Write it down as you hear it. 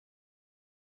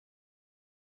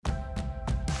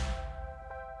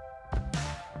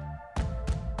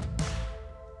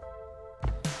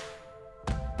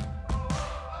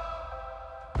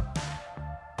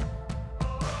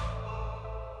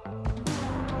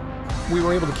We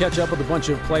were able to catch up with a bunch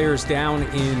of players down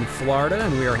in Florida,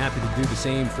 and we are happy to do the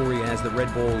same for you as the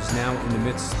Red Bulls now in the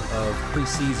midst of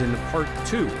preseason part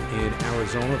 2 in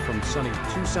Arizona from sunny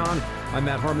Tucson. I'm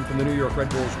Matt Harmon from the New York Red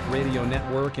Bulls Radio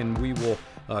Network, and we will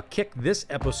kick this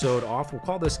episode off. We'll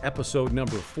call this episode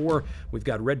number 4. We've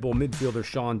got Red Bull midfielder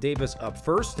Sean Davis up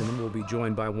first, and then we'll be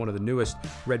joined by one of the newest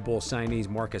Red Bull signees,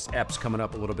 Marcus Epps, coming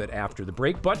up a little bit after the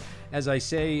break. But as I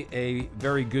say, a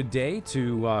very good day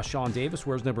to Sean Davis,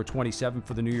 wears number 27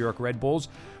 for the New York Red Bulls.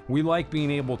 We like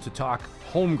being able to talk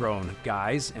homegrown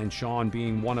guys, and Sean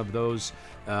being one of those,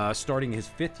 starting his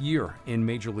 5th year in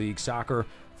Major League Soccer.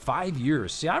 5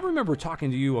 years. See, I remember talking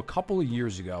to you a couple of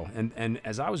years ago, and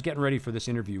as I was getting ready for this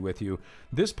interview with you,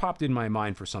 this popped in my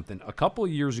mind for something. A couple of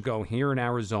years ago here in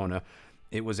Arizona,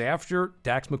 it was after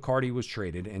Dax McCarty was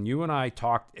traded, and you and I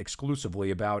talked exclusively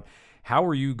about how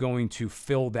are you going to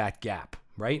fill that gap,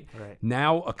 right?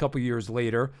 Now, a couple of years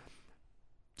later,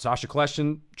 Sasha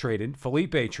Kljestan traded,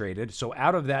 Felipe traded, so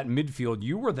out of that midfield,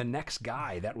 you were the next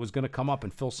guy that was going to come up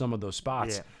and fill some of those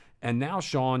spots. Yeah. And now,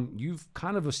 Sean, you've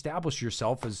kind of established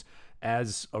yourself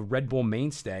as a Red Bull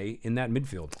mainstay in that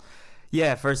midfield.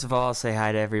 Yeah, first of all, I'll say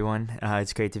hi to everyone.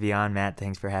 It's great to be on, Matt.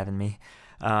 Thanks for having me.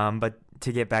 But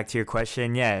to get back to your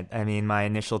question, yeah, I mean, my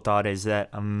initial thought is that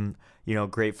I'm,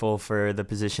 grateful for the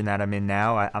position that I'm in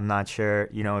now. I'm not sure,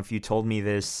 if you told me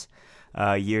this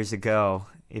years ago,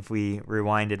 if we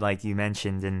rewinded like you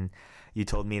mentioned, and you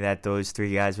told me that those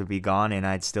 3 guys would be gone and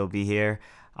I'd still be here,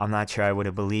 I'm not sure I would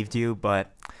have believed you,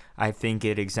 but I think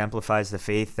it exemplifies the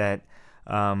faith that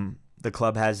the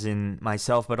club has in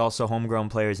myself, but also homegrown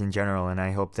players in general. And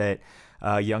I hope that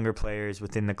younger players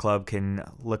within the club can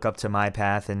look up to my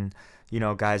path and,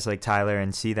 guys like Tyler,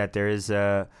 and see that there is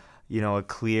a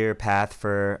clear path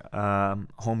for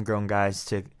homegrown guys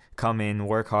to come in,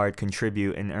 work hard,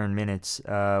 contribute, and earn minutes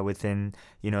within,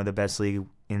 the best league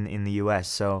in the U.S.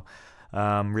 So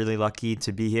really lucky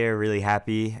to be here, really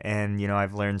happy, and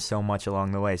I've learned so much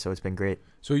along the way, so it's been great.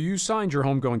 So you signed your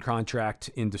homegrown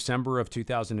contract in December of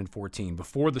 2014,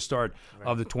 before the start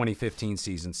of the 2015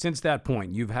 season. Since that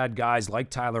point, you've had guys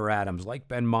like Tyler Adams, like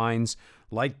Ben Mines,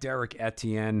 like Derek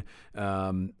Etienne,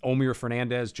 Omir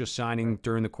Fernandez just signing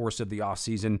during the course of the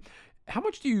offseason. How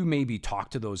much do you maybe talk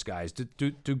to those guys?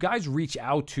 Do guys reach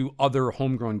out to other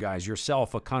homegrown guys,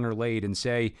 yourself, a Connor Lade, and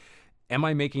say, am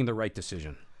I making the right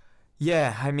decision?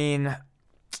 Yeah, I mean,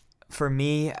 for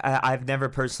me, I've never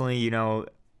personally,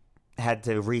 had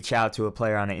to reach out to a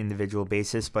player on an individual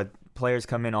basis, but players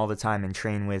come in all the time and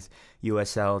train with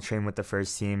USL, train with the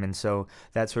first team, and so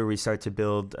that's where we start to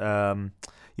build,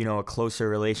 a closer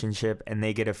relationship, and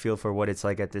they get a feel for what it's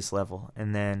like at this level.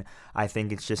 And then I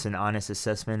think it's just an honest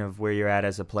assessment of where you're at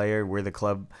as a player, where the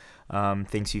club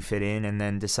thinks you fit in, and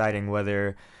then deciding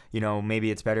whether maybe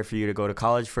it's better for you to go to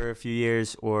college for a few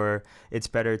years, or it's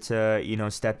better to,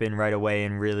 step in right away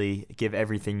and really give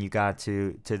everything you got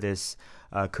to this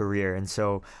career. And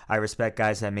so I respect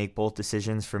guys that make both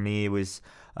decisions. For me, it was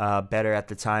better at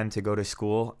the time to go to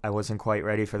school. I wasn't quite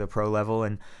ready for the pro level.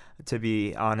 And to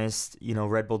be honest,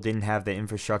 Red Bull didn't have the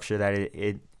infrastructure that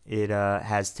it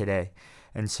has today.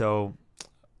 And so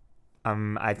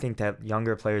I think that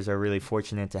younger players are really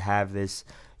fortunate to have this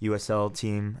USL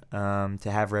team, to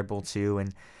have Red Bull 2,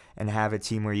 and have a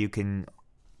team where you can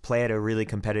play at a really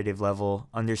competitive level,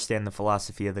 understand the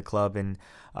philosophy of the club, and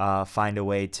find a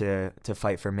way to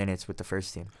fight for minutes with the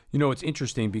first team. It's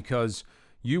interesting because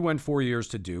you went 4 years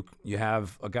to Duke. You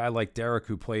have a guy like Derek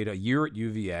who played a year at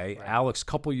UVA, right. Alex,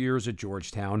 couple years at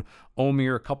Georgetown,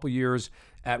 Omir, a couple years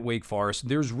at Wake Forest.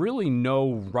 There's really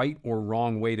no right or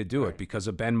wrong way to do it because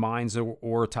of Ben Mines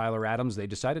or Tyler Adams. They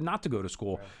decided not to go to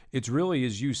school. Right. It's really,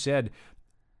 as you said,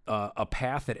 a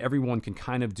path that everyone can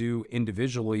kind of do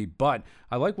individually. But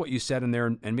I like what you said in there,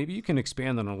 and maybe you can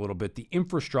expand on it a little bit. The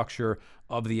infrastructure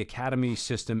of the academy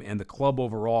system and the club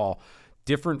overall,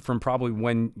 different from probably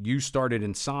when you started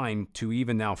and signed to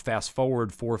even now fast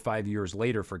forward 4 or 5 years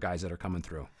later for guys that are coming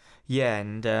through. Yeah,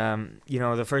 and,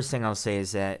 the first thing I'll say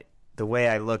is that the way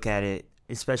I look at it,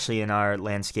 especially in our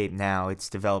landscape now, it's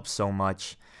developed so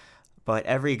much. But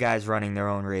every guy's running their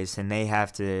own race, and they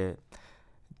have to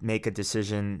make a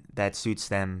decision that suits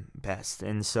them best.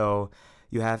 And so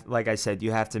you have, like I said,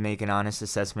 you have to make an honest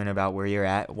assessment about where you're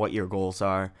at, what your goals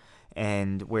are,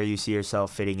 and where you see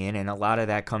yourself fitting in. And a lot of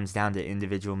that comes down to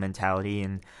individual mentality.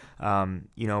 And,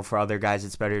 for other guys,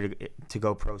 it's better to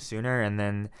go pro sooner. And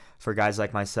then for guys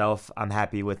like myself, I'm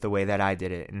happy with the way that I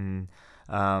did it. And,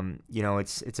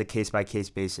 it's a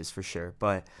case-by-case basis for sure.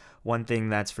 But one thing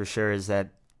that's for sure is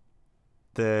that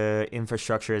the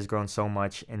infrastructure has grown so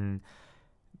much, and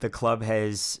the club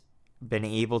has been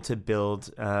able to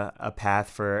build a path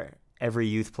for every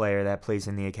youth player that plays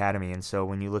in the academy. And so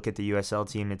when you look at the USL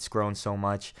team, it's grown so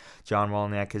much. John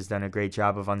Walnick has done a great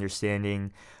job of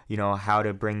understanding, how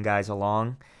to bring guys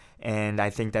along. And I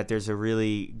think that there's a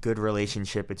really good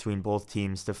relationship between both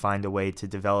teams to find a way to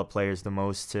develop players the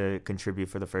most to contribute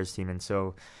for the first team. And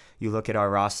so you look at our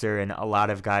roster, and a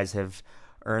lot of guys have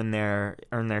earned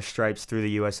their stripes through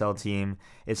the USL team.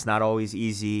 It's not always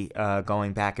easy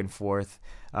going back and forth.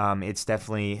 It's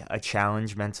definitely a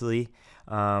challenge mentally,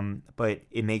 but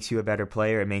it makes you a better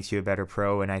player. It makes you a better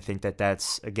pro, and I think that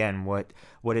that's, again, what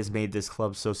has made this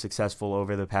club so successful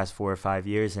over the past 4 or 5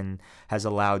 years and has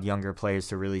allowed younger players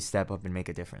to really step up and make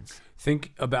a difference.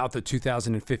 Think about the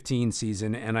 2015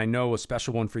 season, and I know a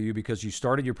special one for you because you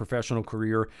started your professional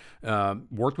career,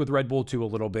 worked with Red Bull 2 a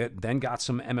little bit, then got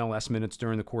some MLS minutes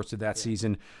during the course of that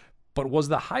season. But was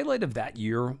the highlight of that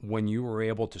year when you were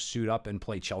able to suit up and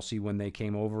play Chelsea when they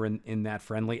came over in that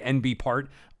friendly and be part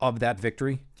of that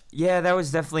victory? Yeah, that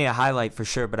was definitely a highlight for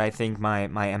sure, but I think my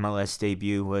MLS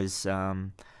debut was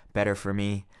better for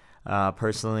me.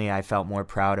 Personally, I felt more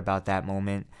proud about that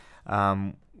moment.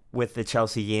 With the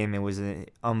Chelsea game, it was an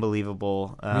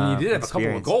unbelievable you did have experience. A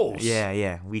couple of goals.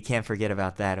 Yeah. We can't forget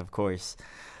about that, of course.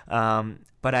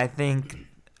 But I think,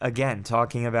 again,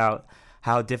 talking about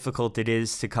how difficult it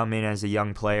is to come in as a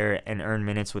young player and earn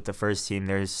minutes with the first team.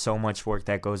 There's so much work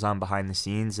that goes on behind the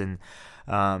scenes, and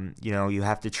you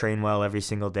have to train well every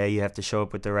single day. You have to show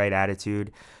up with the right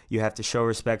attitude. You have to show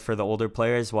respect for the older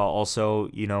players while also,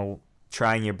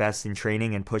 trying your best in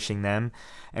training and pushing them.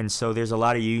 And so there's a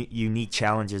lot of unique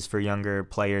challenges for younger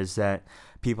players that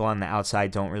people on the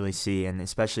outside don't really see, and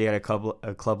especially at a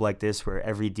club like this where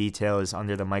every detail is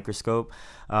under the microscope,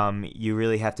 you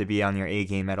really have to be on your A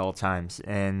game at all times.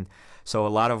 And so a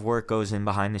lot of work goes in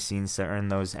behind the scenes to earn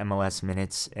those MLS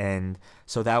minutes, and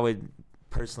so that would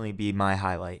personally be my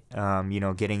highlight.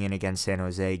 Getting in against San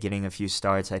Jose, getting a few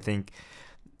starts. I think,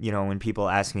 when people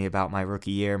ask me about my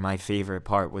rookie year, my favorite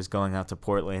part was going out to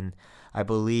Portland. I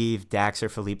believe Dax or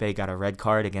Felipe got a red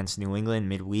card against New England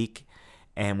midweek,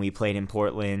 and we played in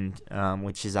Portland,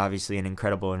 which is obviously an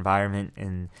incredible environment,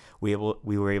 and we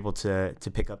were able to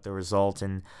pick up the result,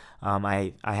 and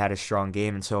I had a strong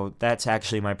game, and so that's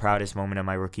actually my proudest moment of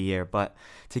my rookie year. But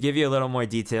to give you a little more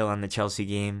detail on the Chelsea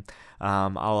game,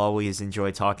 I'll always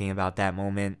enjoy talking about that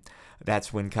moment.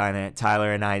 That's when kind of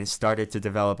Tyler and I started to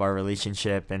develop our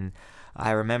relationship, and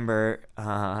I remember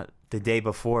the day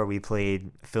before we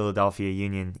played Philadelphia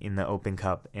Union in the Open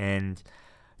Cup, and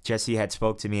Jesse had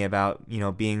spoke to me about,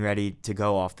 being ready to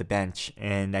go off the bench.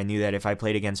 And I knew that if I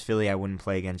played against Philly, I wouldn't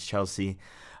play against Chelsea.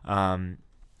 And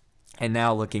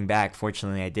now looking back,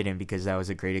 fortunately I didn't, because that was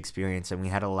a great experience. And we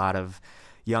had a lot of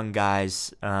young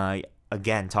guys,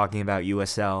 again, talking about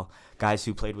USL, guys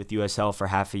who played with USL for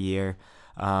half a year,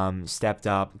 stepped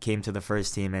up, came to the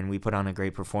first team, and we put on a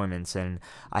great performance. And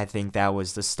I think that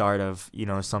was the start of,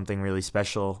 something really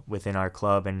special within our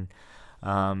club, and,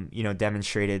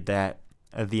 demonstrated that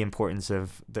the importance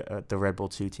of the Red Bull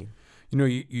 2 team.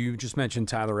 You just mentioned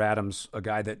Tyler Adams, a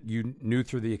guy that you knew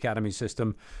through the academy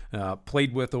system,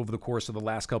 played with over the course of the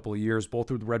last couple of years,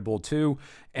 both with Red Bull 2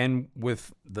 and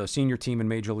with the senior team in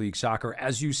Major League Soccer.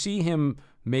 As you see him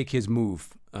make his move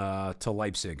to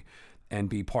Leipzig and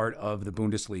be part of the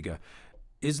Bundesliga,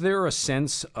 is there a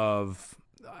sense of,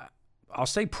 I'll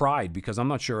say pride, because I'm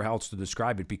not sure how else to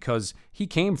describe it, because he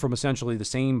came from essentially the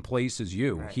same place as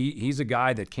you. Right. He's a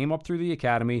guy that came up through the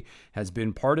academy, has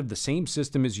been part of the same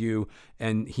system as you,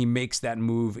 and he makes that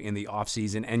move in the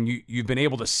offseason. And you've been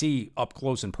able to see up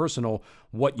close and personal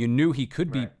what you knew he could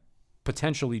be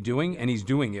potentially doing, and he's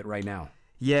doing it right now.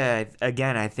 Yeah,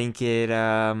 again, I think it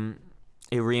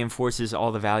reinforces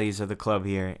all the values of the club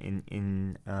here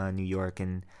in New York,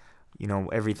 and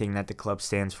everything that the club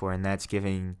stands for, and that's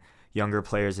giving younger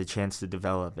players a chance to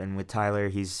develop. And with Tyler,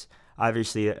 he's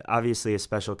obviously a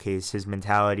special case. His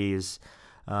mentality is,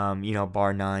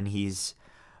 bar none. He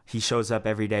shows up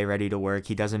every day ready to work.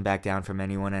 He doesn't back down from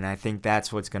anyone, and I think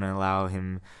that's what's going to allow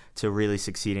him to really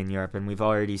succeed in Europe. And we've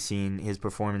already seen his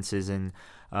performances in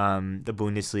the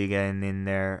Bundesliga and in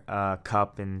their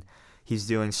cup, and he's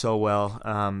doing so well.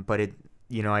 But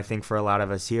I think for a lot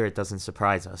of us here, it doesn't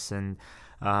surprise us. And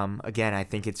again, I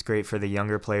think it's great for the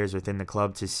younger players within the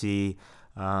club to see,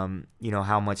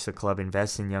 how much the club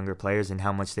invests in younger players and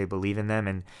how much they believe in them,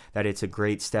 and that it's a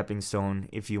great stepping stone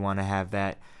if you want to have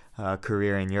that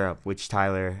career in Europe, which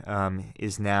Tyler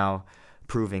is now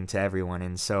proving to everyone.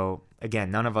 And so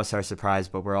again, none of us are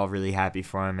surprised, but we're all really happy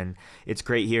for him. And it's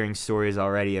great hearing stories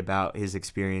already about his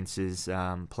experiences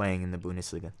playing in the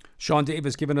Bundesliga. Sean Dave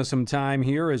has given us some time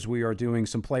here as we are doing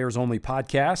some players-only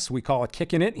podcasts. We call it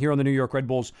Kickin' It here on the New York Red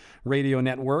Bulls radio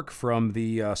network from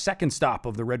the second stop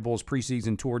of the Red Bulls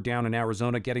preseason tour down in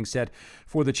Arizona, getting set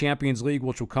for the Champions League,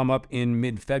 which will come up in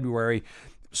mid-February.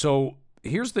 So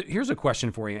here's a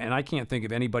question for you, and I can't think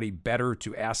of anybody better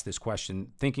to ask this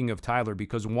question, thinking of Tyler,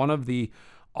 because one of the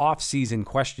off-season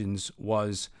questions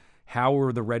was, how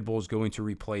are the Red Bulls going to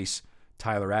replace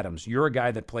Tyler Adams? You're a guy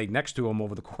that played next to him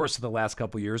over the course of the last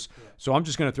couple of years, so I'm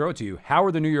just going to throw it to you. How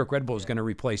are the New York Red Bulls going to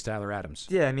replace Tyler Adams?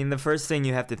 Yeah, I mean, the first thing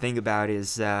you have to think about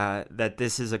is that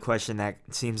this is a question that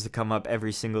seems to come up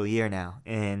every single year now.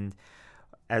 And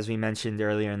as we mentioned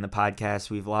earlier in the podcast,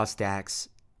 we've lost Dax.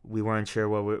 We weren't sure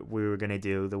what we were going to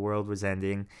do. The world was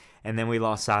ending. And then we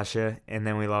lost Sasha, and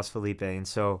then we lost Felipe. And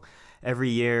so every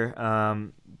year,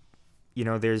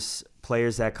 there's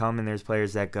players that come and there's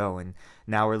players that go. And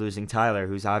now we're losing Tyler,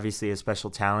 who's obviously a special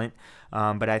talent.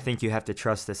 But I think you have to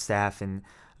trust the staff, and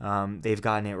they've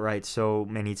gotten it right so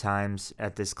many times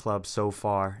at this club so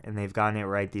far. And they've gotten it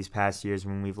right these past years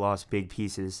when we've lost big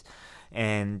pieces.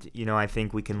 And, I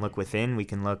think we can look within. We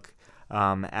can look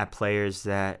at players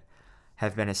that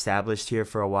have been established here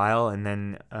for a while, and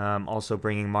then also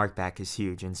bringing Mark back is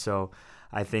huge. And so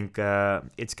I think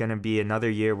it's going to be another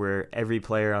year where every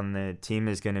player on the team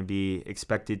is going to be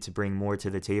expected to bring more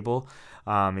to the table.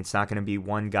 It's not going to be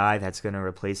one guy that's going to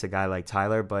replace a guy like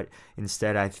Tyler, but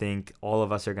instead I think all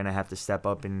of us are going to have to step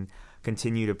up and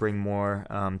continue to bring more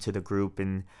to the group.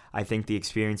 And I think the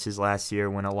experiences last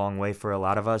year went a long way for a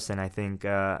lot of us, and I think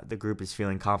the group is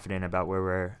feeling confident about where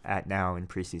we're at now in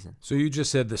preseason. So you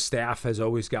just said the staff has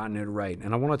always gotten it right,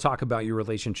 and I want to talk about your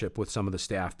relationship with some of the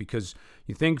staff, because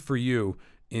you think for you,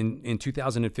 in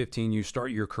 2015, you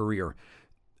start your career.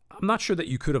 I'm not sure that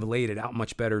you could have laid it out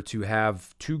much better to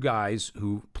have two guys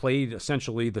who played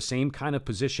essentially the same kind of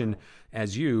position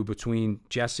as you, between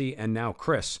Jesse and now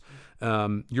Chris.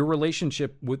 Your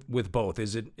relationship with both,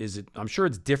 is it? I'm sure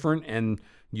it's different and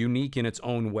unique in its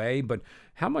own way, but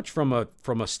how much from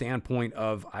a standpoint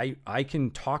of I can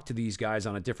talk to these guys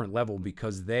on a different level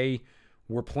because they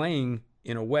were playing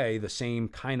in a way the same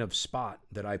kind of spot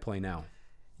that I play now?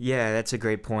 Yeah, that's a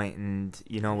great point. And,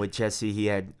 with Jesse, he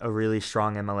had a really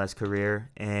strong MLS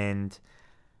career. And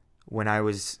when I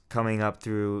was coming up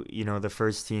through, the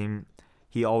first team,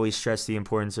 he always stressed the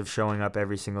importance of showing up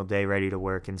every single day ready to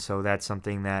work. And so that's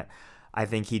something that I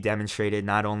think he demonstrated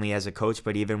not only as a coach,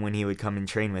 but even when he would come and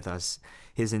train with us.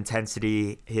 His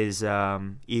intensity, his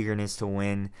eagerness to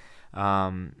win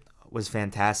was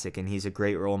fantastic, and he's a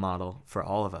great role model for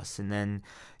all of us. And then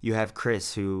you have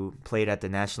Chris, who played at the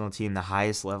national team, the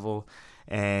highest level,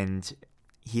 and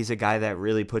he's a guy that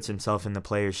really puts himself in the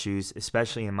player's shoes,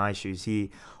 especially in my shoes.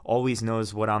 He always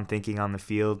knows what I'm thinking on the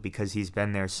field because he's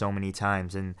been there so many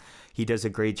times, and he does a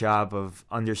great job of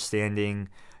understanding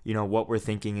what we're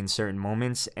thinking in certain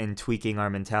moments and tweaking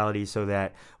our mentality so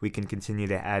that we can continue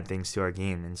to add things to our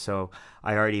game. And so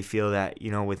I already feel that,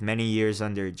 with many years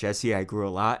under Jesse, I grew a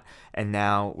lot, and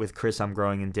now with Chris, I'm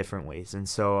growing in different ways. And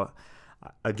so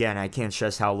again, I can't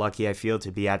stress how lucky I feel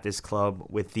to be at this club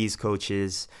with these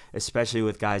coaches, especially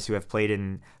with guys who have played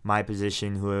in my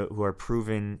position, who had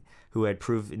proven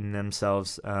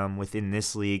themselves within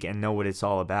this league and know what it's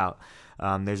all about.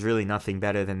 There's really nothing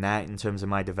better than that in terms of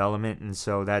my development, and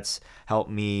so that's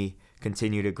helped me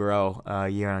continue to grow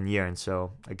year on year. And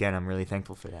so, again, I'm really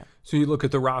thankful for that. So you look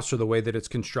at the roster, the way that it's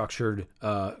constructed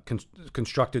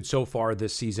so far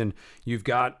this season. You've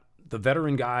got the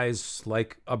veteran guys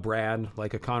like a Brad,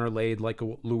 like a Connor Lade, like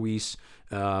a Luis,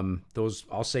 those,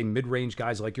 I'll say, mid-range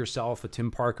guys like yourself, a Tim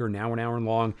Parker, now an Aaron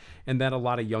Long, and then a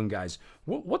lot of young guys.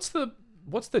 What's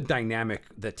the dynamic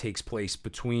that takes place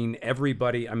between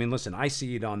everybody? I mean, listen, I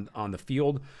see it on the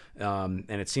field, and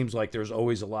it seems like there's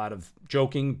always a lot of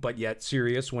joking, but yet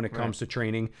serious when it comes to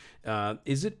training.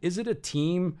 Is it a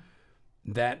team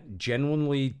that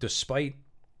genuinely, despite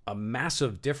a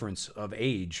massive difference of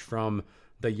age from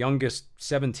the youngest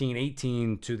 17,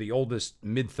 18 to the oldest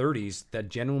mid-30s, that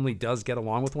genuinely does get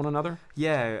along with one another?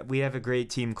 Yeah, we have a great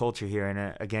team culture here,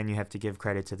 and again, you have to give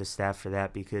credit to the staff for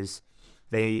that, because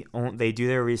they do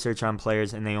their research on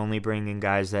players, and they only bring in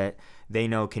guys that they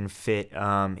know can fit in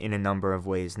a number of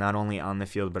ways, not only on the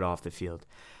field but off the field.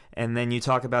 And then you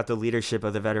talk about the leadership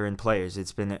of the veteran players.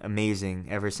 It's been amazing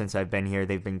ever since I've been here.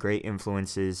 They've been great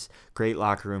influences, great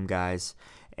locker room guys.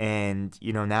 And,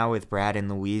 now with Brad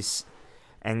and Luis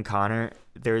and Connor,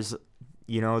 there's,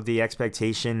 the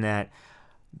expectation that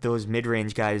those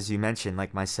mid-range guys you mentioned,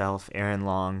 like myself, Aaron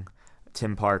Long,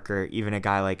 Tim Parker, even a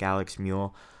guy like Alex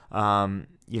Mule,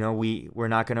 we're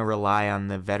not going to rely on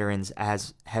the veterans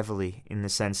as heavily in the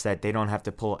sense that they don't have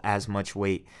to pull as much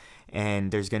weight,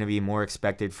 and there's going to be more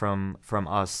expected from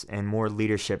us and more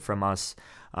leadership from us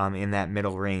in that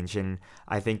middle range. And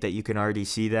I think that you can already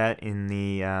see that in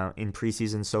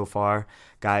preseason so far.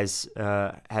 Guys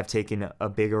have taken a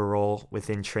bigger role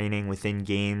within training, within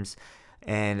games.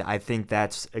 And I think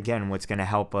that's, again, what's going to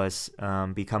help us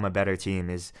become a better team,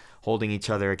 is holding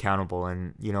each other accountable.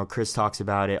 And, Chris talks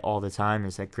about it all the time,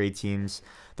 is that great teams,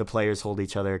 the players hold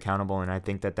each other accountable. And I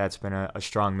think that that's been a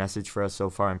strong message for us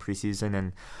so far in preseason.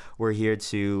 And we're here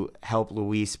to help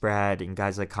Luis, Brad, and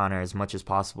guys like Connor as much as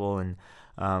possible. And,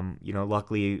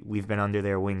 luckily we've been under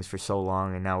their wings for so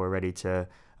long, and now we're ready to,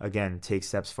 again, take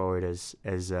steps forward as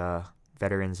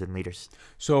veterans and leaders.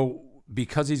 So,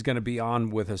 because he's going to be on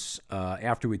with us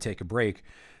after we take a break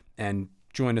and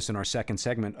join us in our second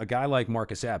segment, a guy like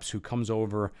Marcus Epps, who comes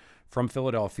over from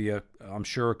Philadelphia, I'm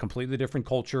sure completely different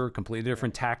culture, completely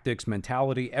different tactics,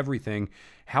 mentality, everything.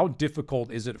 How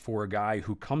difficult is it for a guy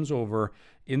who comes over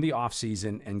in the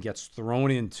offseason and gets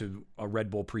thrown into a Red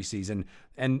Bull preseason,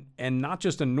 and not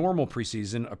just a normal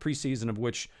preseason, a preseason of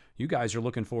which you guys are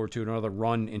looking forward to another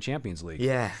run in Champions League?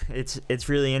 Yeah, it's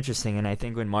really interesting, and I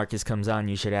think when Marcus comes on,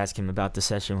 you should ask him about the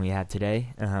session we had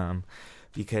today,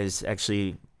 because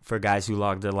actually for guys who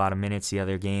logged a lot of minutes the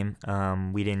other game,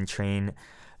 we didn't train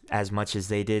as much as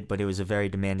they did, but it was a very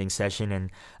demanding session,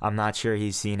 and I'm not sure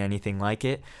he's seen anything like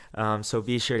it, so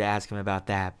be sure to ask him about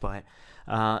that. But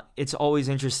it's always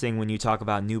interesting when you talk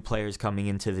about new players coming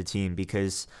into the team,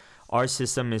 because our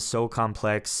system is so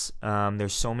complex.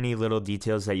 There's so many little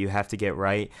details that you have to get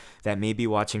right that maybe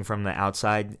watching from the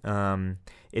outside,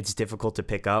 it's difficult to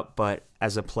pick up. But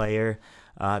as a player,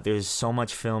 there's so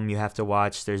much film you have to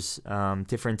watch. There's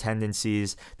different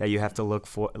tendencies that you have to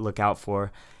look out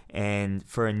for. And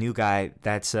for a new guy,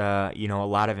 that's a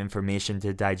lot of information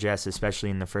to digest, especially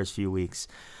in the first few weeks.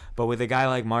 But with a guy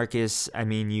like Marcus, I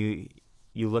mean,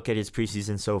 you look at his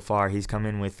preseason so far, he's come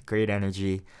in with great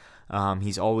energy.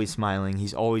 He's always smiling.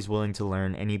 He's always willing to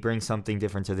learn, and he brings something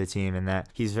different to the team in that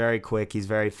he's very quick. He's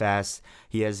very fast.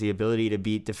 He has the ability to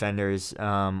beat defenders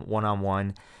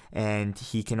one-on-one, and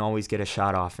he can always get a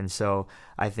shot off. And so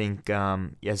I think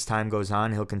as time goes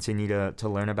on, he'll continue to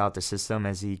learn about the system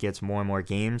as he gets more and more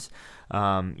games.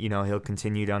 He'll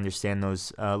continue to understand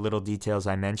those little details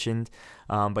I mentioned.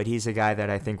 But he's a guy that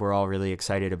I think we're all really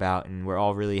excited about, and we're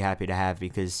all really happy to have,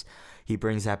 because he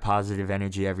brings that positive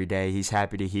energy every day. He's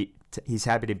happy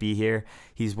to be here.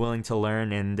 He's willing to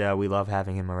learn, and we love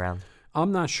having him around.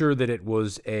 I'm not sure that it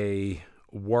was a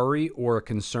worry or a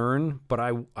concern, but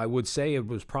I would say it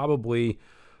was probably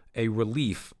a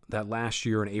relief that last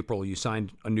year in April you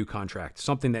signed a new contract,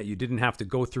 something that you didn't have to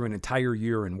go through an entire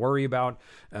year and worry about.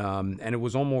 And it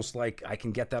was almost like, I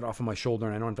can get that off of my shoulder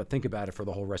and I don't have to think about it for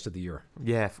the whole rest of the year.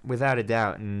 Yeah, without a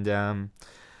doubt. And,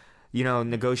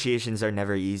 negotiations are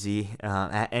never easy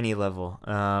at any level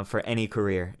for any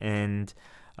career. And,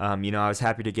 I was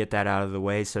happy to get that out of the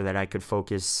way so that I could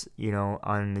focus,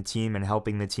 on the team and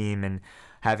helping the team and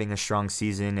having a strong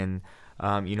season. And,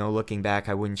 looking back,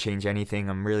 I wouldn't change anything.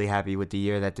 I'm really happy with the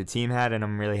year that the team had, and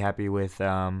I'm really happy with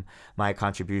my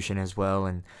contribution as well.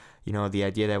 And, the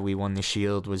idea that we won the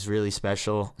Shield was really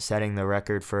special. Setting the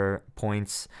record for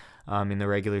points in the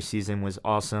regular season was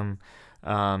awesome.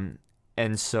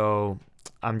 And so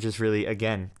I'm just really,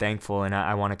 again, thankful, and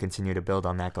I want to continue to build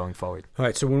on that going forward. All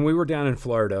right, so when we were down in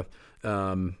Florida,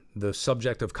 the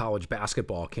subject of college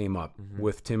basketball came up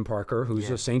with Tim Parker, who's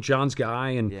a St. John's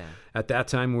guy. And at that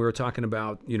time, we were talking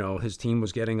about, his team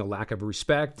was getting a lack of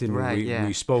respect. And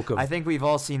we spoke of... I think we've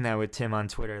all seen that with Tim on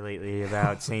Twitter lately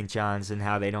about St. John's and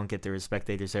how they don't get the respect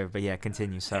they deserve. But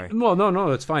continue. Sorry. Well, no,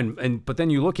 that's fine. But then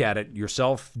you look at it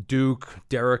yourself, Duke,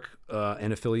 Derek,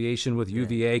 an affiliation with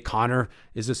UVA. Connor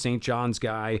is a St. John's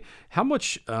guy. How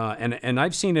much, and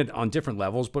I've seen it on different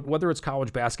levels, but whether it's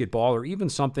college basketball or even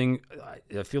something,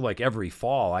 I feel like every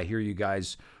fall I hear you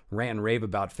guys rant and rave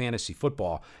about fantasy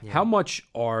football. Yeah. How much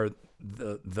are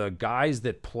the guys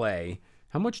that play,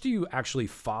 how much do you actually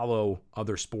follow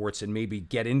other sports and maybe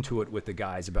get into it with the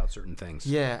guys about certain things?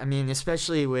 Yeah, I mean,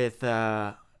 especially with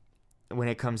when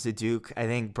it comes to Duke, I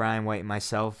think Brian White and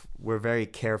myself, we're very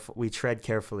careful. We tread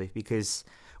carefully because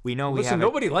we know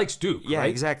nobody likes Duke, yeah, right?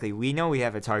 Exactly. We know we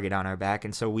have a target on our back,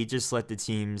 and so we just let the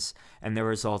teams and their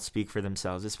results speak for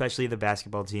themselves, especially the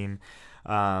basketball team.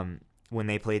 When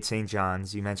they played St.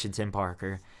 John's, you mentioned Tim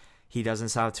Parker. He doesn't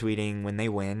stop tweeting when they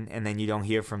win, and then you don't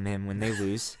hear from him when they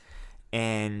lose.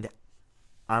 And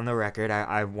on the record,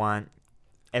 I want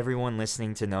everyone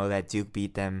listening to know that Duke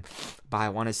beat them by, I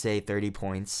want to say, 30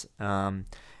 points.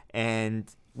 And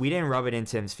we didn't rub it in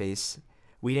Tim's face.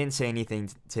 We didn't say anything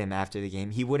to him after the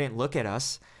game. He wouldn't look at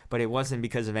us, but it wasn't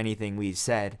because of anything we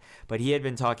said. But he had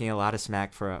been talking a lot of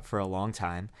smack for a long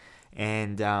time.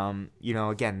 And,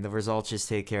 again, the results just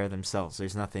take care of themselves.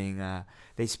 There's nothing,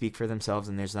 they speak for themselves,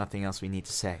 and there's nothing else we need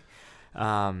to say.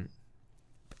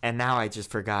 And now I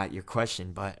just forgot your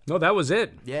question, but... No, that was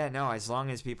it. Yeah, no, as long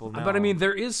as people know... But, I mean,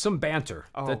 there is some banter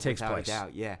that takes without place. A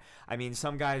doubt, yeah. I mean,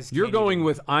 some guys... You're going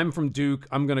with, I'm from Duke,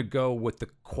 I'm going to go with the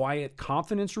quiet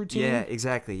confidence routine? Yeah,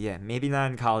 exactly, yeah. Maybe not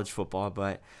in college football,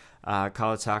 but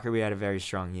college soccer, we had a very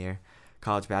strong year.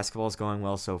 College basketball is going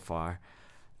well so far.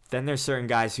 Then there's certain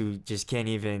guys who just can't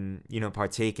even,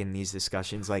 partake in these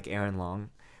discussions, like Aaron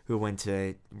Long, who went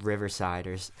to Riverside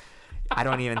or... I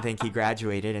don't even think he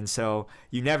graduated, and so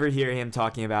you never hear him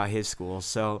talking about his school.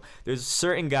 So there's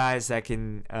certain guys that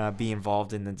can be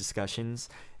involved in the discussions,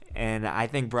 and I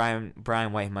think Brian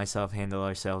White and myself handle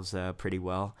ourselves pretty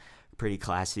well, pretty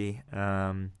classy.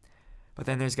 But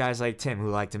then there's guys like Tim who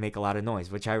like to make a lot of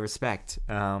noise, which I respect.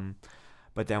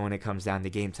 But then when it comes down to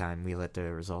game time, we let the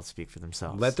results speak for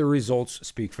themselves. Let the results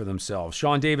speak for themselves.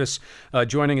 Sean Davis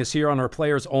joining us here on our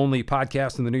Players Only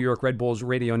podcast on the New York Red Bulls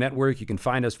Radio Network. You can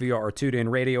find us via our TuneIn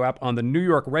Radio app on the New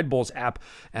York Red Bulls app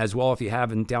as well. If you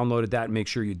haven't downloaded that, make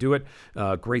sure you do it.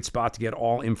 Great spot to get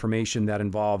all information that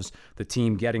involves the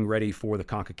team getting ready for the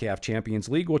CONCACAF Champions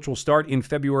League, which will start in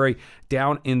February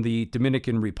down in the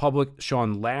Dominican Republic.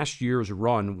 Sean, last year's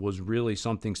run was really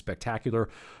something spectacular.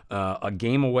 A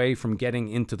game away from getting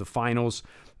into the finals.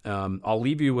 I'll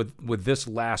leave you with this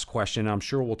last question. I'm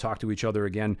sure we'll talk to each other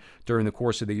again during the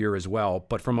course of the year as well.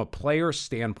 But from a player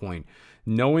standpoint,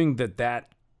 knowing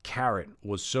that carrot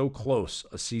was so close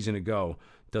a season ago,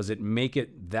 does it make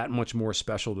it that much more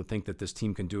special to think that this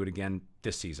team can do it again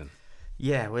this season?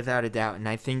 Yeah, without a doubt. And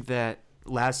I think that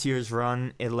last year's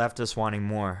run, it left us wanting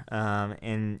more.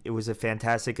 And it was a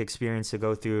fantastic experience to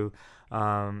go through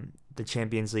the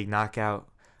Champions League knockout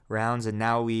rounds, and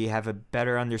now we have a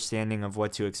better understanding of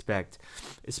what to expect,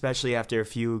 especially after a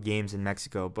few games in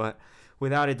Mexico. But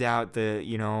without a doubt,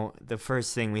 the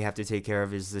first thing we have to take care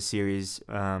of is the series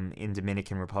in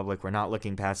Dominican Republic. We're not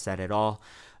looking past that at all.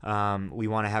 We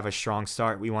want to have a strong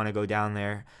start. We want to go down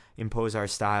there, impose our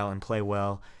style, and play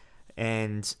well.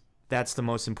 And that's the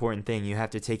most important thing. You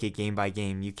have to take it game by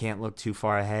game. You can't look too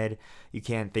far ahead. You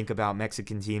can't think about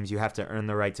Mexican teams. You have to earn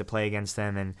the right to play against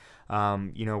them. And,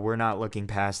 we're not looking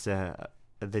past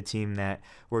the team that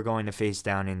we're going to face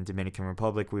down in Dominican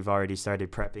Republic. We've already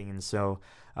started prepping. And so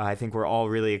I think we're all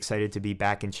really excited to be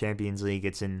back in Champions League.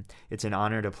 It's an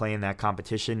honor to play in that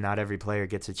competition. Not every player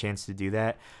gets a chance to do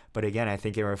that. But again, I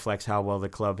think it reflects how well the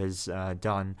club has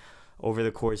done over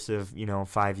the course of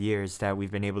 5 years that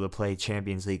we've been able to play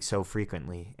Champions League so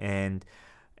frequently. And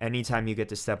anytime you get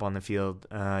to step on the field,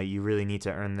 you really need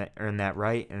to earn that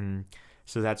right. And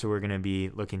so that's what we're going to be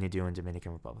looking to do in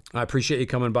Dominican Republic. I appreciate you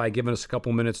coming by, giving us a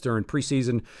couple minutes during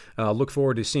preseason. Look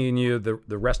forward to seeing you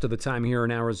the rest of the time here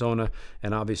in Arizona,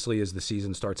 and obviously as the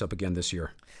season starts up again this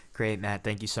year. Great, Matt.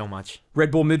 Thank you so much.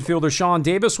 Red Bull midfielder Sean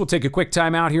Davis will take a quick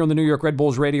time out here on the New York Red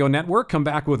Bulls Radio Network. Come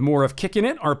back with more of Kickin'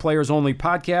 It, our players-only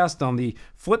podcast. On the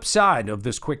flip side of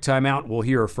this quick time out, we'll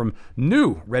hear from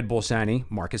new Red Bull signee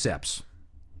Marcus Epps.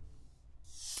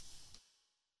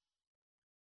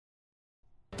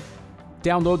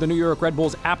 Download the New York Red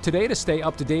Bulls app today to stay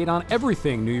up to date on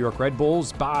everything New York Red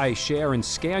Bulls. Buy, share, and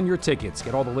scan your tickets.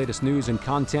 Get all the latest news and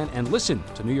content, and listen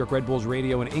to New York Red Bulls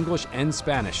radio in English and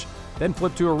Spanish. Then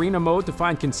flip to arena mode to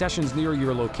find concessions near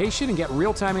your location and get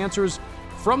real-time answers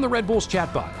from the Red Bulls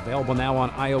chatbot. Available now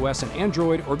on iOS and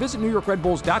Android, or visit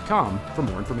NewYorkRedBulls.com for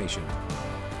more information.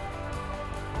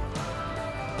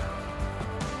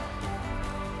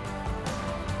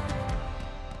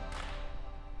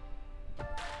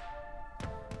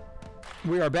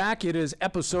 We are back. It is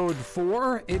episode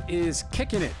 4. It is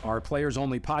Kickin' It, our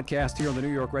players-only podcast here on the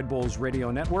New York Red Bulls Radio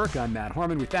Network. I'm Matt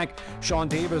Harmon. We thank Sean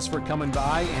Davis for coming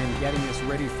by and getting us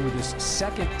ready for this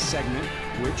second segment,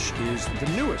 which is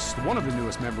one of the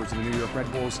newest members of the New York Red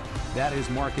Bulls. That is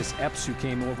Marcus Epps, who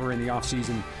came over in the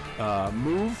offseason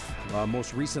move,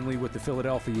 most recently with the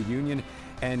Philadelphia Union,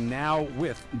 and now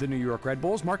with the New York Red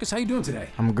Bulls. Marcus, how you doing today?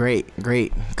 I'm great.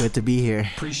 Good to be here.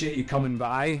 Appreciate you coming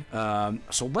by.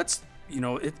 So let's...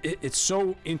 it's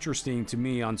so interesting to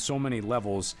me on so many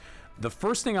levels. The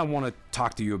first thing I want to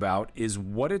talk to you about is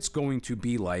what it's going to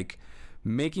be like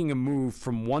making a move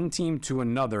from one team to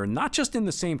another, not just in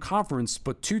the same conference,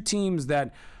 but two teams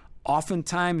that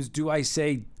oftentimes,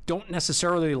 don't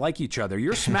necessarily like each other.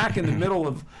 You're smack in the middle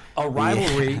of a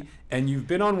rivalry, and you've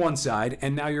been on one side,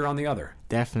 and now you're on the other.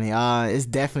 Definitely. It's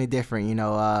definitely different.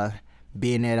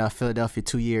 Being at Philadelphia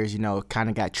 2 years, kind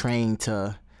of got trained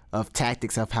to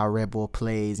tactics of how Red Bull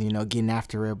plays, getting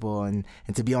after Red Bull, and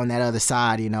to be on that other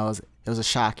side, it was a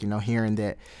shock, hearing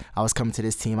that I was coming to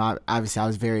this team. Obviously, I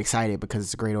was very excited because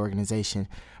it's a great organization,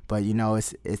 but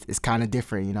it's kind of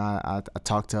different. I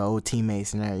talked to old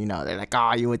teammates, and they're like,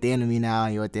 "Oh, you're with the enemy now.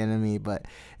 You're with the enemy." But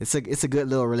it's a good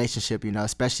little relationship,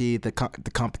 especially the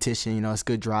competition. It's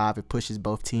good drive. It pushes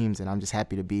both teams, and I'm just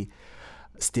happy to be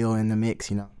still in the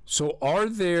mix. So are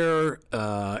there,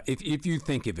 if you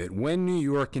think of it, when New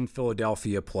York and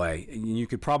Philadelphia play, you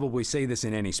could probably say this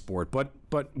in any sport, but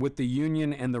with the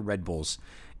Union and the Red Bulls,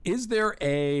 is there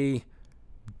a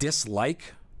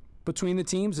dislike between the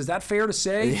teams? Is that fair to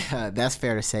say? Yeah, that's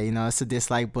fair to say. It's a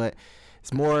dislike, but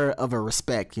it's more of a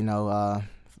respect,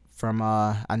 from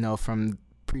I know from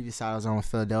previous I was on with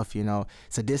Philadelphia,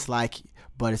 it's a dislike,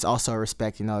 but it's also a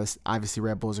respect. It's obviously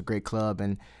Red Bull's a great club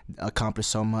and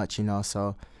accomplished so much,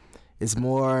 so it's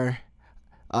more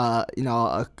a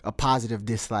positive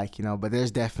dislike, but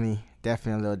there's definitely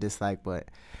a little dislike, but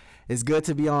it's good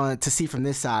to see from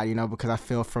this side, because I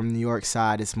feel from New York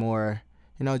side it's more,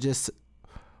 just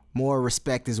more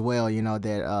respect as well,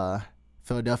 that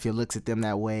Philadelphia looks at them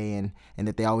that way and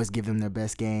that they always give them their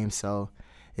best game. So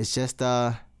it's just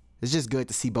good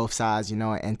to see both sides,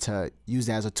 and to use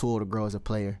that as a tool to grow as a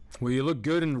player. Well, you look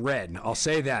good in red. I'll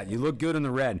say that. You look good in the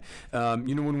red.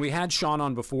 When we had Sean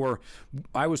on before,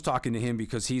 I was talking to him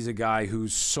because he's a guy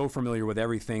who's so familiar with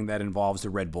everything that involves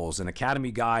the Red Bulls, an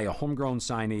academy guy, a homegrown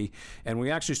signee, and we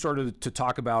actually started to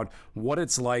talk about what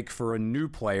it's like for a new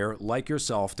player like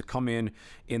yourself to come in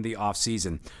the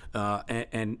offseason.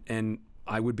 And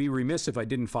I would be remiss if I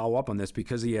didn't follow up on this,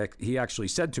 because he actually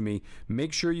said to me,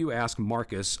 make sure you ask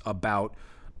Marcus about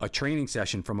a training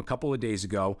session from a couple of days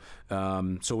ago.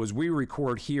 So as we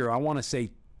record here, I want to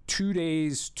say 2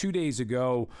 days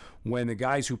ago, when the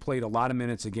guys who played a lot of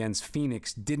minutes against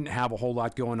Phoenix didn't have a whole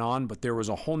lot going on, but there was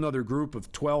a whole nother group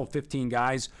of 12, 15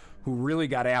 guys who really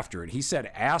got after it. He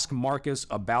said, ask Marcus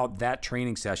about that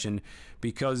training session,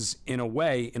 because in a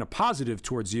way, in a positive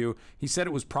towards you, he said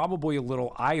it was probably a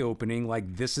little eye-opening,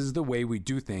 like this is the way we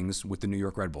do things with the New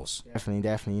York Red Bulls.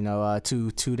 Definitely.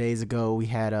 2 days ago, we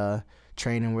had a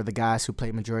training where the guys who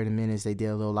played majority of the minutes, they did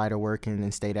a little lighter work and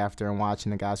then stayed after and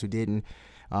watching the guys who didn't.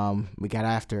 We got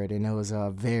after it, and it was a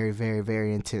very, very,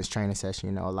 very intense training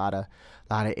session. A lot of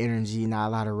energy, not a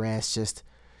lot of rest,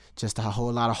 just a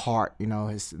whole lot of heart.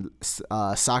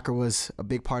 Soccer was a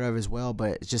big part of it as well,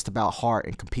 but it's just about heart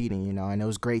and competing. And it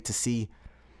was great to see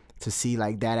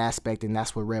like that aspect, and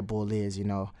that's what Red Bull is.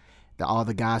 All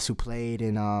the guys who played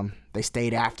and they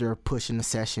stayed after pushing the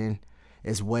session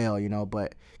as well.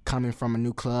 But coming from a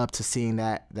new club to seeing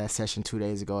that session 2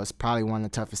 days ago, it's probably one of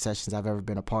the toughest sessions I've ever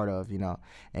been a part of.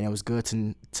 And it was good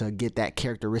to get that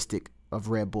characteristic of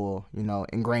Red Bull,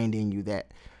 ingrained in you,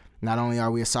 that not only are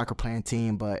we a soccer playing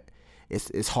team, but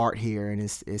it's heart here, and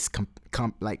it's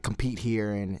compete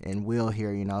here and will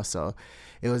here, So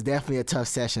it was definitely a tough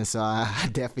session. So I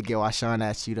definitely get why Sean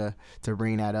asked you to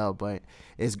bring that up. But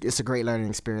it's a great learning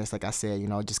experience, like I said,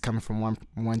 just coming from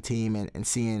one team and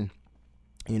seeing,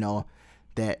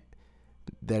 that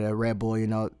a Red Bull,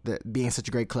 that being such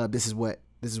a great club, this is what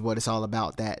it's all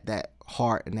about, that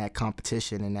heart and that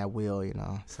competition and that will,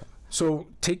 So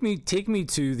take me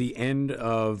to the end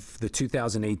of the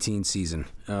 2018 season,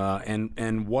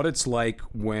 and what it's like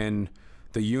when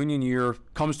the Union year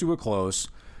comes to a close.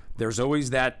 There's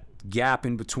always that gap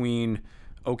in between,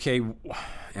 okay,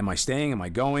 am I staying, am I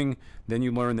going? Then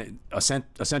you learn that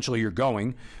essentially you're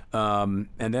going, and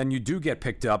then you do get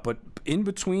picked up. But in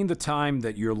between the time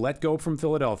that you're let go from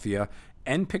Philadelphia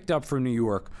and picked up for New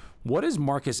York, what is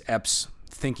Marcus Epps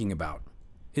thinking about?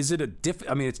 Is it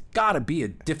it's got to be a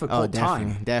difficult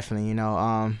time. Definitely.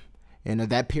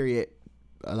 That period,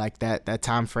 like that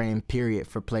time frame period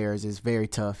for players is very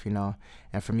tough,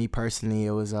 And for me personally,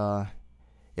 it was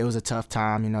a tough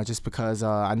time, just because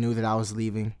I knew that I was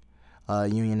leaving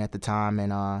Union at the time,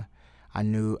 and I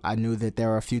knew that there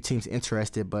were a few teams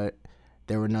interested, but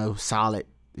there were no solid,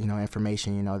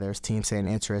 information. There's teams saying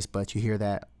interest, but you hear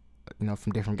that,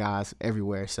 from different guys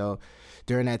everywhere. So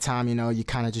during that time, you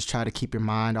kind of just try to keep your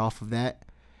mind off of that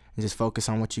and just focus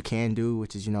on what you can do,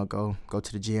 which is, go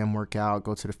to the gym, work out,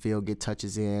 go to the field, get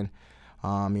touches in,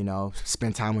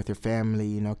 spend time with your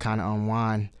family, kind of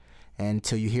unwind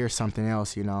until you hear something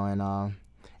else, and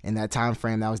in that time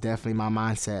frame, that was definitely my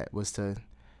mindset, was to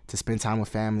spend time with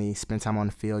family, spend time on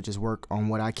the field, just work on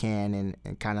what I can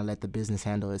and kind of let the business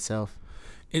handle itself.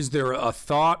 Is there a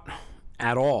thought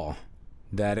at all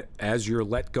that as you're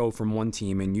let go from one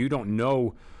team and you don't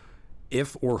know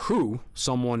if or who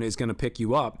someone is going to pick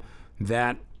you up,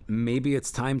 that maybe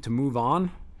it's time to move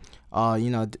on?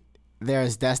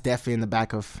 that's definitely in the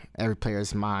back of every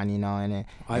player's mind, and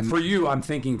for you, I'm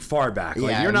thinking far back.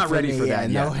 Like, yeah, you're not ready me, for that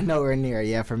yet. Nowhere near.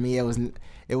 Yeah, for me, it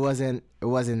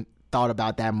wasn't thought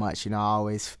about that much. I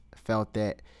always felt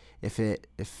that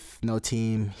if no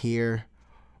team here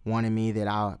wanted me, that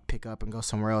I'll pick up and go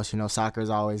somewhere else. Soccer is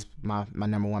always my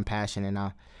number one passion, and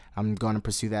I'm going to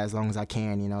pursue that as long as I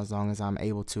can. As long as I'm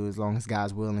able to, as long as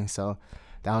God's willing. So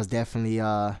that was definitely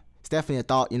it's definitely a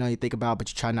thought, you think about, but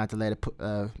you try not to let it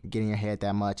get in your head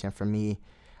that much. And for me,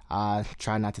 I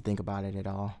try not to think about it at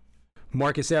all.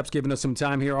 Marcus Epps giving us some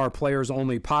time here, our Players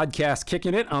Only podcast,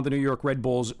 Kicking It on the New York Red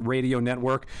Bulls radio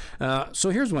network.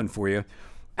 So here's one for you.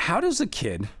 How does a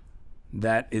kid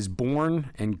that is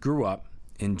born and grew up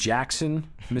in Jackson,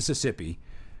 Mississippi,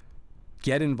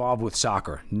 get involved with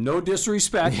soccer? No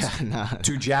disrespect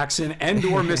to Jackson and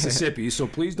or Mississippi, so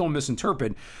please don't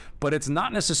misinterpret, but it's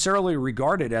not necessarily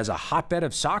regarded as a hotbed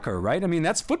of soccer, right? I mean,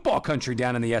 that's football country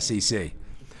down in the SEC.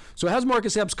 So how's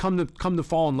Marcus Epps come to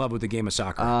fall in love with the game of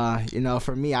soccer?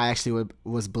 For me, I actually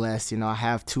was blessed. I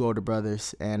have two older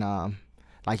brothers, and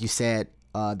like you said,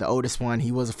 the oldest one,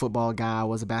 he was a football guy,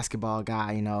 was a basketball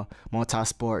guy,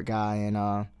 multi-sport guy,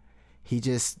 and he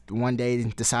just one day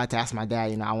decided to ask my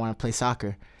dad, I want to play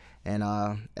soccer. And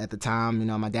at the time,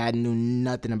 my dad knew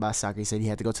nothing about soccer. He said he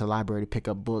had to go to the library to pick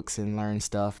up books and learn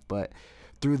stuff. But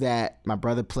through that, my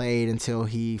brother played until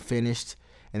he finished.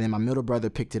 And then my middle brother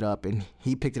picked it up, and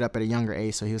he picked it up at a younger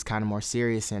age, so he was kind of more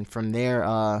serious. And from there,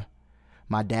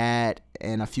 my dad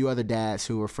and a few other dads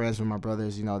who were friends with my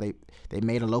brothers, they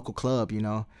made a local club,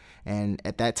 And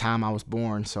at that time, I was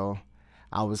born, so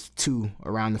I was 2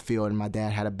 around the field, and my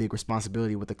dad had a big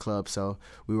responsibility with the club, so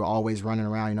we were always running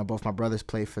around. Both my brothers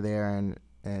played for there,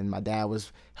 and my dad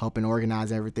was helping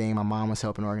organize everything. My mom was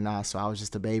helping organize, so I was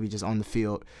just a baby just on the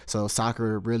field. So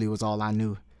soccer really was all I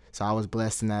knew. So I was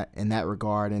blessed in that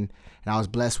regard, and I was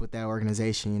blessed with that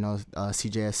organization.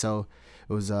 CJSO,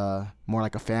 it was more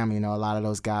like a family. A lot of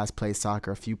those guys play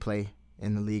soccer. A few play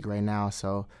in the league right now.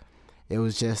 So it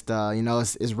was just,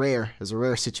 it's rare. It's a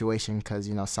rare situation because,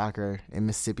 soccer in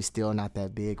Mississippi still not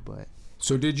that big. But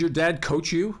so did your dad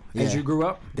coach you as you grew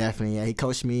up? Definitely, yeah. He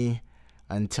coached me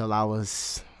until I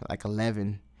was like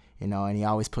 11. And he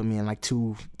always put me in like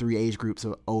 2-3 age groups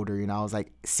or older. I was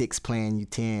like 6 playing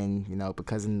U10,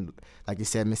 because like you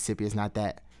said, Mississippi is not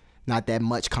that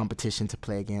much competition to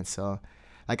play against. So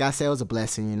like I said, it was a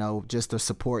blessing, just the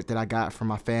support that I got from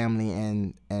my family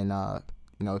and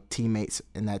teammates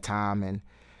in that time. And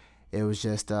it was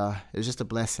just a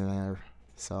blessing there.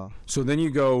 So then you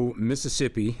go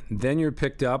Mississippi, then you're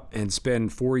picked up and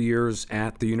spend 4 years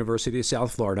at the University of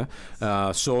South Florida.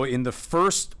 So in the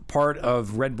first part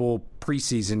of Red Bull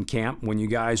preseason camp, when you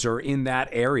guys are in that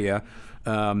area,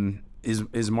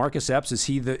 is Marcus Epps, is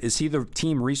he the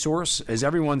team resource? Is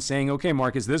everyone saying, okay,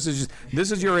 Marcus, this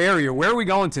is your area. Where are we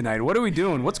going tonight? What are we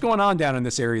doing? What's going on down in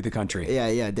this area of the country?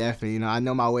 Yeah, definitely. I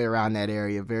know my way around that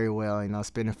area very well.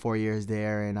 Spending 4 years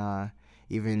there, and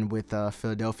even with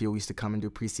Philadelphia, we used to come and do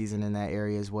preseason in that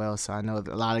area as well. So I know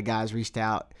a lot of guys reached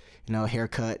out,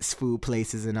 haircuts, food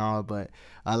places and all. But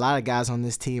a lot of guys on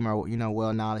this team are,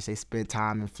 well knowledge. They spent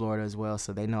time in Florida as well,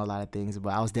 so they know a lot of things.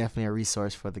 But I was definitely a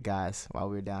resource for the guys while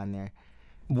we were down there.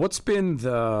 What's been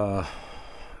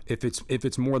if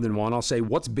it's more than one, I'll say,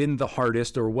 what's been the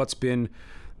hardest, or what's been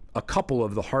a couple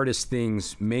of the hardest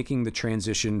things making the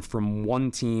transition from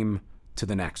one team to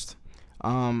the next?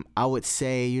 I would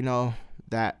say,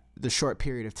 that the short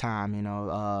period of time,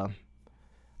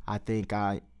 I think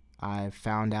I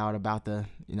found out about the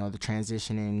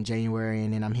transition in January,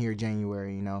 and then I'm here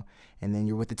January, and then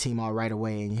you're with the team all right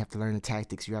away, and you have to learn the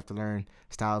tactics, you have to learn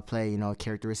style of play,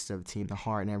 characteristics of the team, the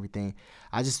heart and everything.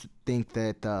 I just think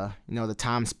that the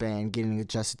time span, getting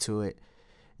adjusted to it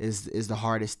is the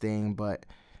hardest thing. But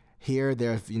here,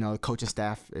 the coaching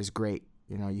staff is great.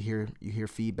 You hear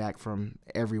feedback from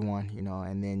everyone,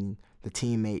 and then the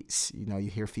teammates, you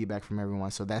hear feedback from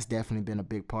everyone. So that's definitely been a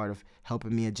big part of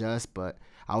helping me adjust. But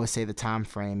I would say the time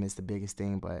frame is the biggest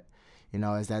thing. But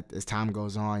as time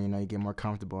goes on, you get more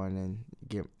comfortable, and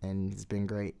it's been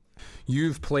great.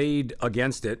 You've played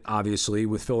against it, obviously,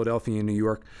 with Philadelphia and New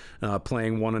York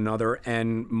playing one another,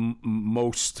 and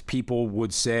most people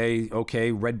would say,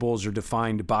 okay, Red Bulls are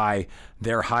defined by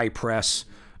their high press,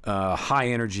 high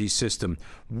energy system.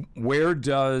 Where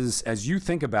does, as you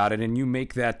think about it and you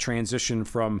make that transition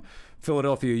from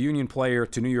Philadelphia Union player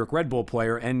to New York Red Bull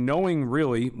player, and knowing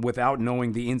really, without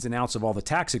knowing the ins and outs of all the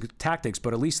tactics,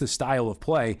 but at least the style of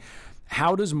play,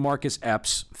 how does Marcus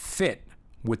Epps fit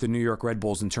with the New York Red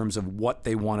Bulls in terms of what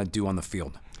they want to do on the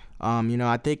field?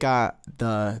 I think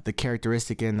the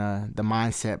characteristic and the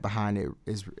mindset behind it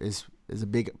is is a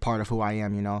big part of who I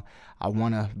am. I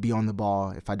want to be on the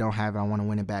ball. If I don't have it, I want to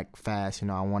win it back fast.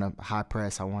 I want to high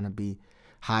press. I want to be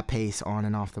high pace on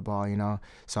and off the ball.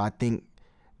 So I think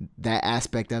that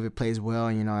aspect of it plays well.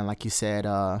 And like you said,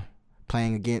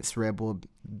 playing against Red Bull,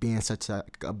 being such a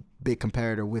big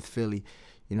competitor with Philly,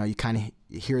 you kind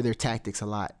of hear their tactics a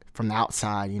lot from the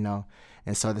outside.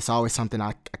 And so that's always something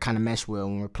I kind of mesh with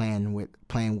when we're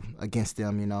playing against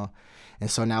them,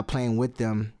 And so now playing with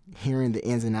them, hearing the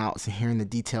ins and outs and hearing the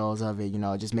details of it,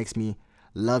 it just makes me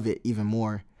love it even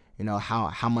more.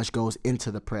 How much goes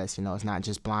into the press. It's not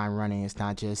just blind running. It's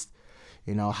not just,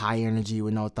 high energy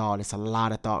with no thought. It's a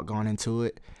lot of thought going into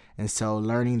it. And so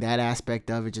learning that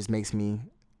aspect of it just makes me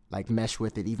mesh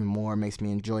with it even more, makes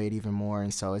me enjoy it even more.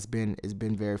 And so it's been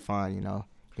very fun,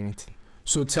 getting to.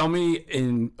 So tell me,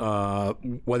 in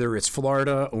whether it's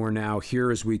Florida or now here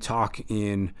as we talk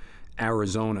in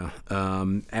Arizona,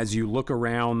 as you look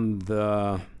around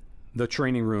the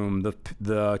training room,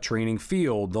 the training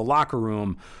field, the locker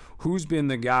room, who's been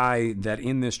the guy that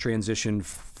in this transition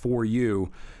for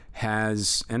you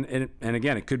has, and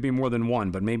again, it could be more than one,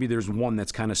 but maybe there's one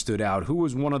that's kind of stood out. Who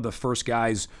was one of the first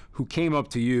guys who came up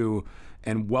to you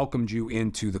and welcomed you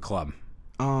into the club?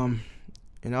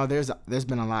 There's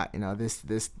been a lot.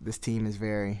 This team is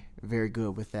very, very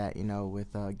good with that.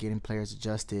 With getting players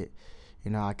adjusted.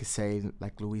 I could say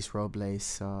like Luis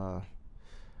Robles, Brad.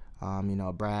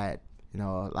 A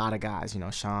lot of guys.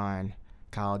 Sean,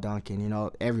 Kyle Duncan.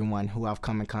 Everyone who I've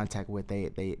come in contact with,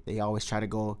 they always try to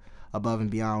go above and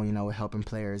beyond. With helping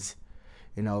players,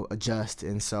 adjust.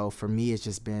 And so for me, it's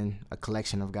just been a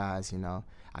collection of guys.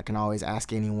 I can always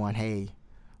ask anyone, hey,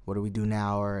 what do we do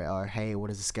now? Or hey, what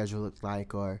does the schedule look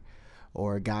like?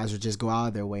 Or guys would just go out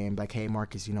of their way and be like, hey,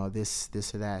 Marcus,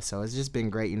 this or that. So it's just been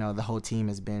great. The whole team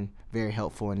has been very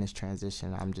helpful in this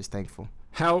transition. I'm just thankful.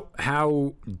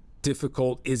 How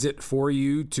difficult is it for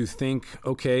you to think,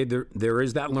 okay, there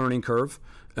is that learning curve?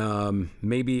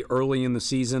 Maybe early in the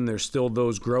season, there's still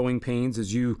those growing pains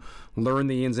as you learn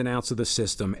the ins and outs of the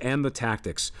system and the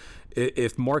tactics.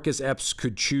 If Marcus Epps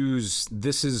could choose,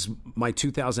 this is my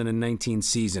 2019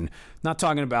 season, not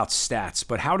talking about stats,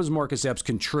 but how does Marcus Epps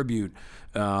contribute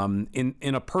in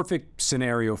a perfect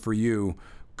scenario for you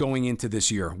going into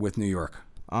this year with New York?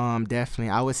 Definitely.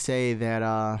 I would say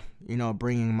that,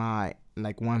 bringing my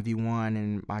 1v1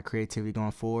 and my creativity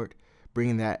going forward,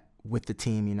 bringing that with the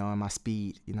team, and my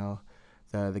speed,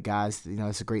 the guys,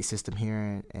 it's a great system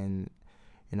here, and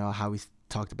how we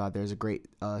talked about, there's a great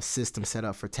system set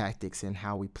up for tactics and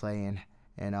how we play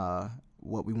and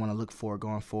what we want to look for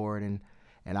going forward,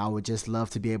 and I would just love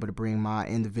to be able to bring my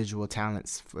individual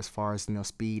talents as far as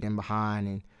speed and behind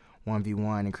and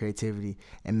 1v1 and creativity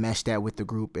and mesh that with the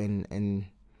group and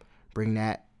bring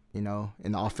that in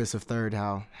the offensive third,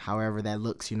 however that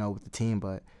looks with the team.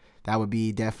 But that would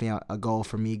be definitely a goal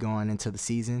for me going into the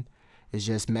season, is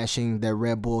just meshing the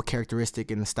Red Bull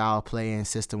characteristic and the style of play and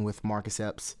system with Marcus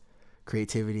Epps'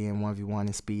 creativity and 1v1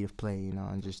 and speed of play,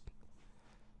 and just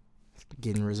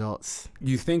getting results.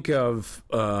 You think of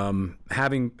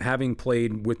having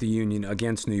played with the Union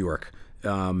against New York.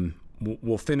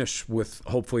 We'll finish with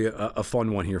hopefully a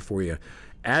fun one here for you.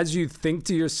 As you think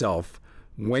to yourself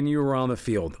when you were on the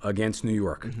field against New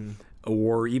York, mm-hmm.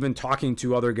 or even talking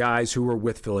to other guys who were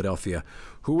with Philadelphia,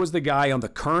 who was the guy on the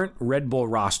current Red Bull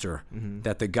roster mm-hmm.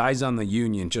 that the guys on the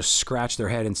Union just scratch their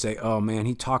head and say, oh man,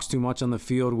 he talks too much on the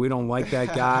field, we don't like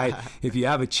that guy. If you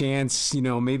have a chance,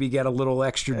 maybe get a little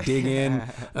extra dig in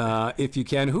if you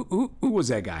can. Who was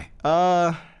that guy?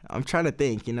 I'm trying to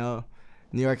think. New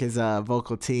York is a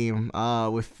vocal team.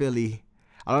 With Philly,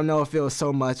 I don't know if it was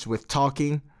so much with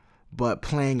talking, but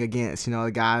playing against,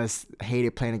 the guys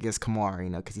hated playing against Kamar,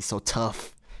 because he's so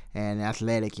tough and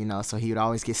athletic, so he would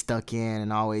always get stuck in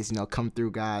and always, come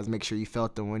through guys, make sure you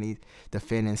felt them when he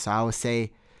defending. So I would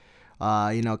say,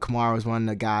 Kamar was one of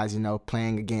the guys,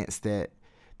 playing against that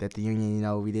the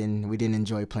Union, we didn't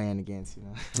enjoy playing against.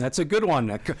 That's a good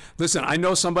one. Listen, I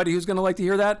know somebody who's going to like to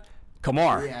hear that.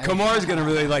 Kamar. Yeah. Kamar is going to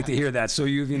really like to hear that. So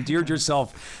you've endeared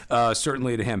yourself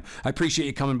certainly to him. I appreciate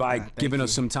you coming by, giving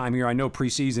us some time here. I know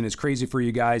preseason is crazy for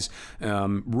you guys.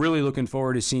 Really looking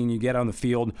forward to seeing you get on the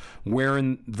field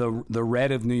wearing the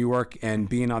red of New York and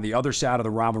being on the other side of the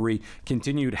rivalry.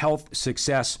 Continued health,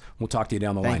 success. We'll talk to you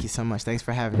down the line. Thank you so much. Thanks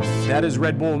for having me. That is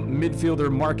Red Bull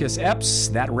midfielder Marcus Epps.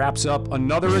 That wraps up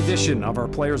another edition of our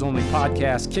Players Only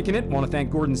podcast, Kickin' It. I want to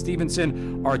thank Gordon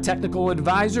Stevenson, our technical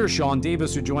advisor, Sean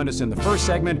Davis, who joined us in the first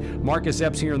segment, Marcus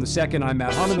Epps here in the second. I'm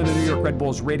Matt Harmon of the New York Red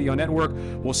Bulls Radio Network.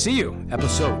 We'll see you,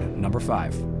 episode number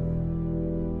 5.